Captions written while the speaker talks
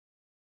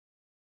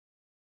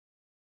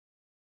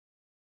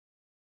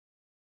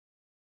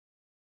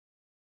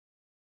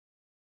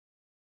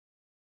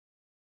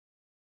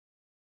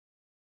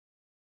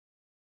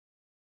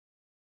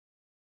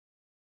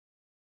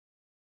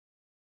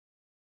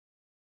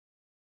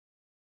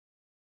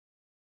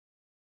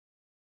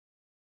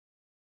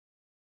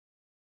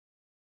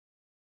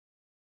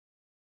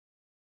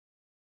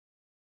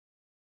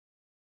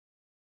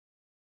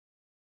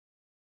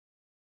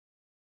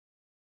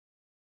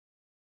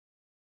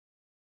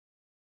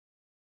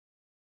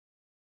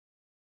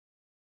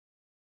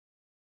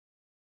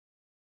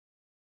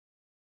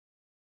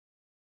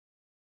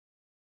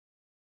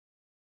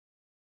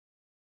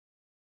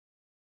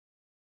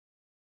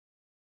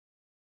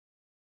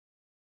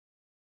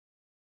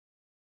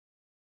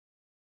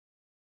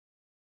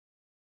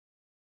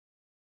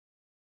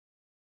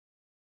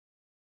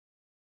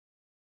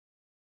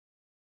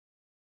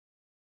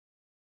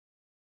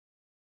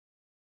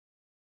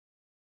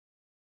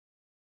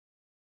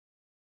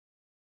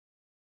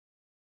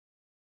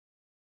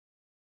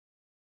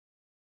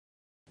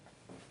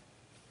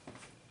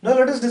Now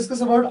let us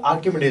discuss about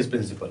Archimedes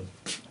principle.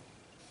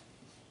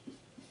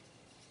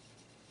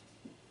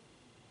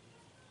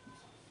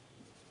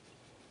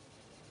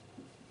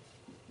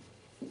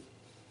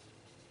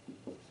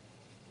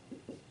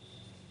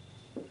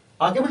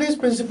 Archimedes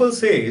principle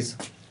says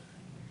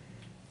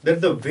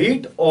that the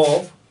weight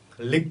of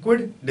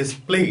liquid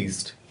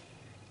displaced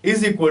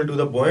is equal to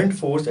the buoyant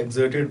force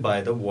exerted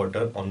by the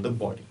water on the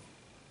body.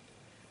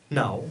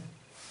 Now,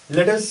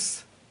 let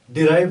us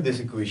derive this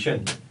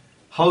equation.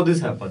 How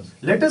this happens?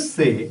 Let us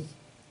say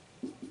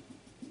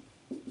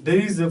there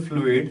is a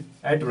fluid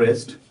at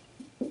rest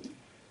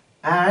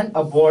and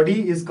a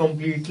body is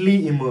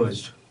completely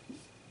immersed.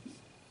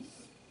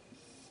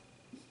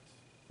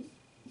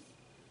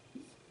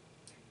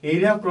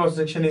 Area of cross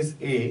section is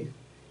A,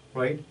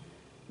 right?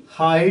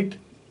 Height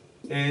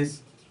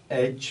is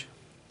h.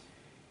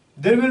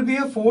 There will be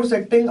a force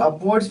acting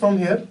upwards from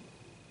here,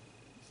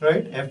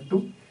 right?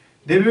 F2.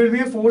 There will be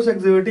a force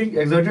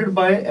exerted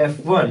by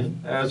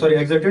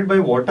exerted by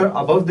water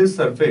above this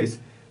surface,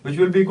 which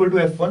will be equal to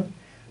F1.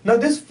 Now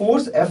this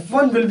force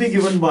F1 will be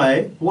given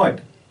by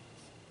what?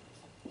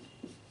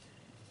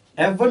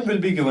 F1 will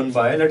be given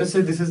by, let us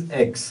say this is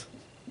x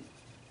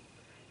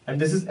and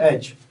this is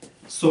h.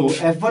 So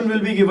F1 will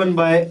be given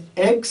by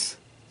x,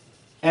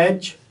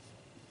 h,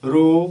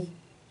 rho,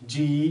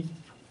 g,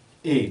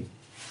 a.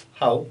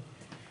 How?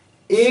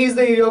 A is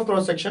the area of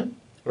cross section,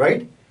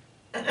 right?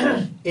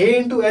 A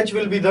into h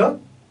will be the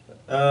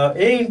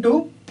A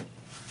into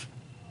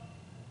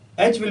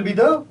h will be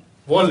the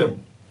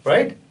volume,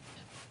 right?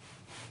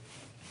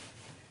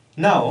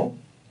 Now,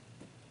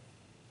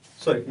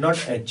 sorry,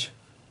 not h.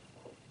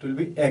 It will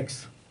be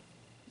x.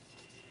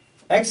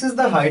 X is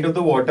the height of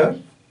the water.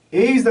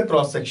 A is the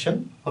cross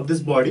section of this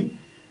body.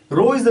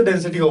 Rho is the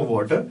density of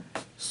water.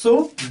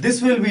 So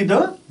this will be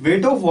the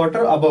weight of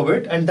water above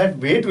it, and that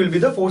weight will be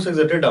the force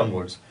exerted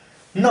downwards.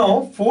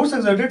 Now, force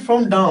exerted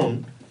from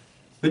down,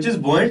 which is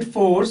buoyant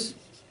force,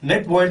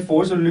 net buoyant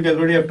force, will be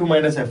calculated F2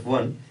 minus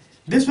F1.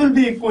 This will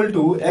be equal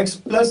to x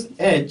plus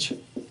h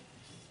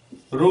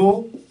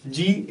rho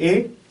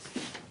GA,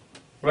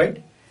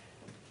 right?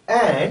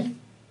 And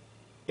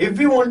if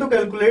we want to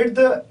calculate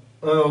the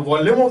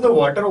volume of the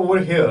water over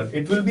here,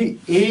 it will be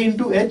A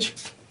into h.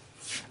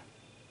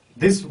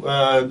 This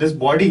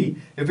body,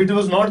 if it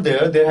was not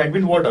there, there had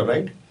been water,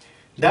 right?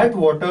 That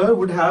water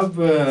would have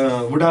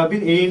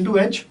been A into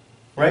h,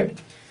 right?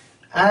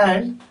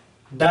 And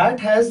that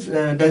has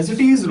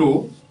density is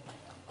rho,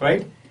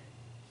 right?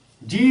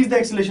 G is the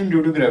acceleration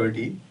due to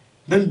gravity.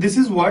 Then this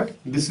is what?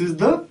 This is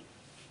the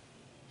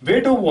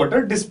weight of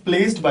water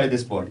displaced by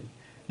this body.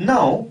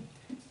 Now,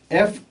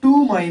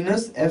 F2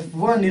 minus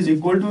F1 is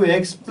equal to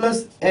x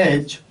plus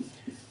h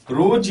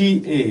rho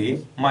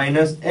GA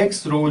minus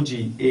x rho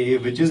GA,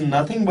 which is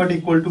nothing but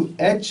equal to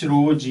h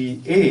rho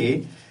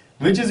GA,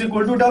 which is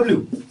equal to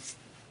W.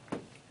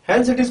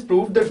 Hence, it is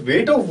proved that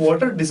weight of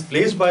water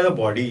displaced by the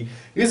body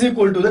is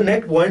equal to the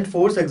net buoyant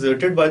force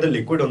exerted by the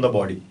liquid on the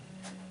body.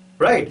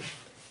 Right?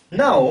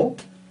 Now,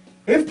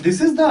 if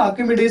this is the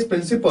Archimedes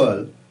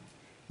principle,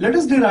 let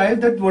us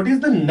derive that what is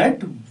the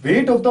net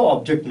weight of the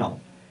object now.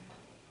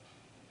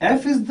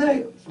 F is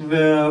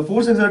the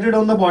force exerted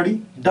on the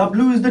body,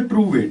 W is the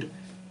true weight.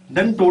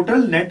 Then total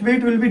net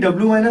weight will be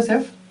W minus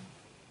F,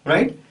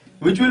 right?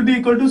 Which will be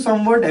equal to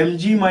somewhat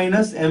mg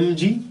minus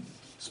mg.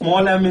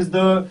 Small m is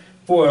the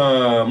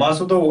mass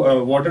of the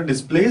water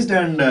displaced,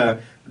 and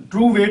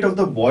true weight of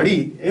the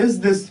body is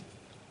this,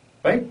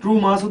 right?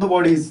 True mass of the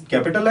body is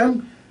capital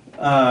M,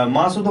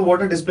 mass of the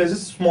water displaced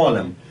is small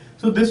m.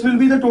 So this will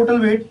be the total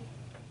weight.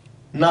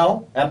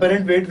 Now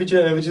apparent weight, which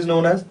is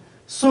known as.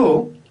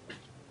 So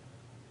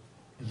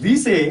we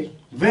say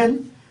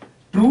when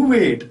true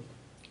weight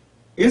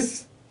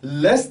is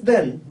less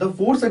than the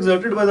force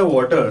exerted by the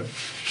water,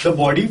 the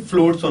body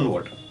floats on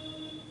water.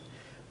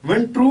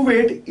 When true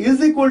weight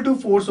is equal to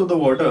force of the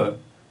water,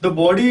 the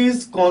body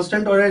is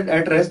constant or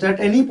at rest at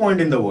any point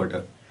in the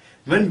water.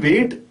 When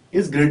weight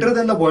is greater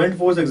than the buoyant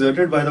force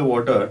exerted by the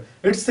water,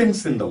 it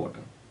sinks in the water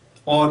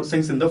or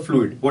sinks in the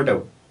fluid,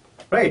 whatever,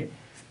 right?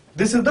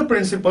 This is the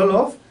principle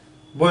of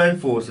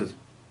buoyant forces.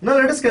 Now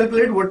let us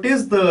calculate what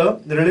is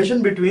the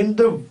relation between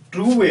the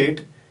true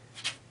weight,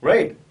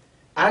 right,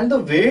 and the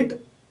weight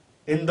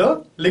in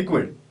the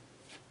liquid.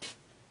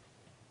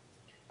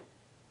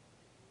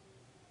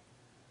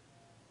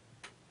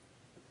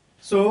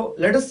 So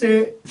let us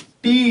say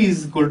T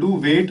is equal to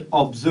weight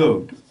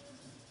observed.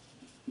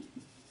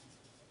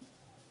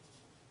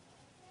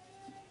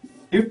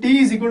 If T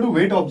is equal to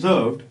weight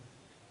observed,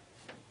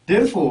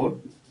 therefore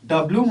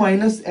W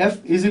minus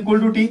F is equal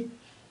to T,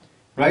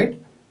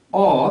 right?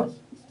 Or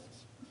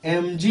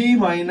mg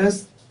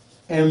minus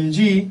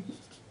mg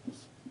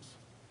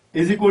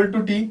is equal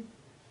to T.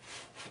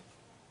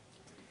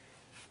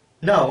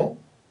 Now,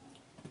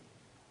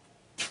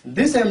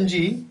 this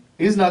mg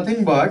is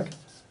nothing but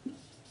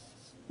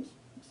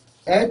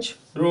h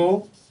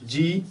rho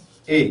g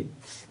a,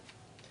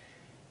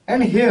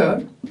 and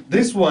here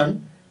this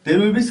one, there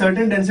will be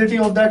certain density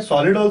of that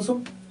solid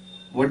also,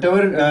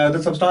 whatever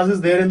the substance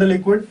is there in the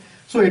liquid.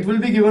 So it will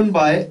be given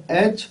by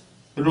H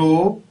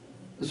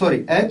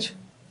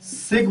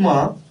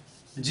sigma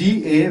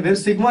Ga, where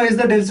sigma is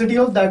the density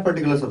of that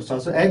particular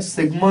substance. So H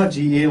sigma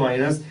Ga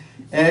minus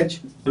H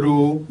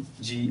rho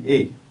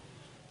Ga.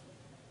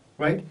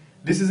 Right?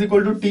 This is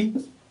equal to T.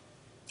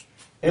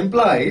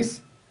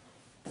 Implies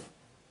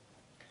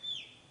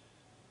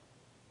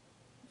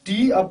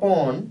T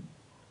upon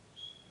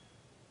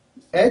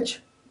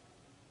H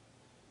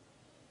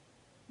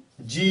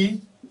G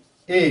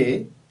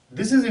A,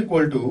 this is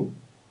equal to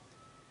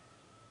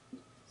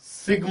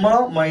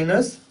sigma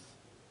minus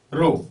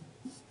rho,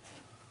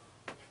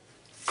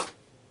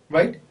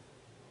 right?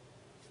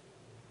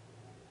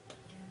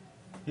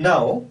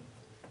 Now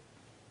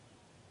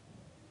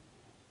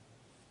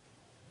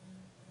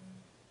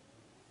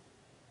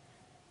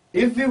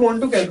if we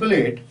want to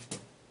calculate,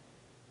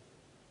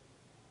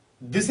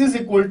 this is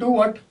equal to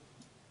what?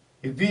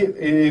 If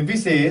we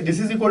say this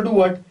is equal to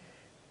what?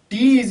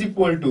 T is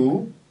equal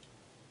to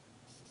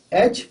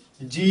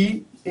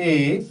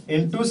HGA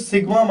into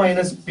sigma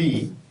minus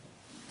P.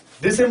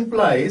 This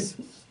implies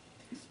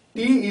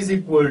T is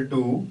equal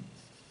to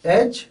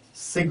H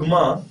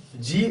sigma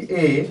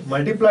GA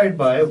multiplied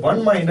by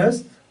 1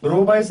 minus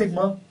rho by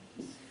sigma.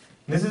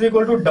 This is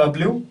equal to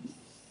W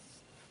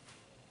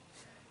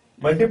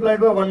multiplied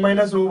by 1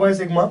 minus rho by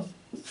sigma.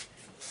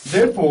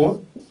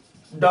 Therefore,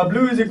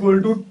 W is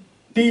equal to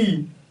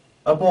T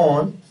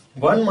upon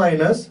 1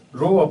 minus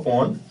rho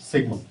upon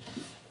sigma.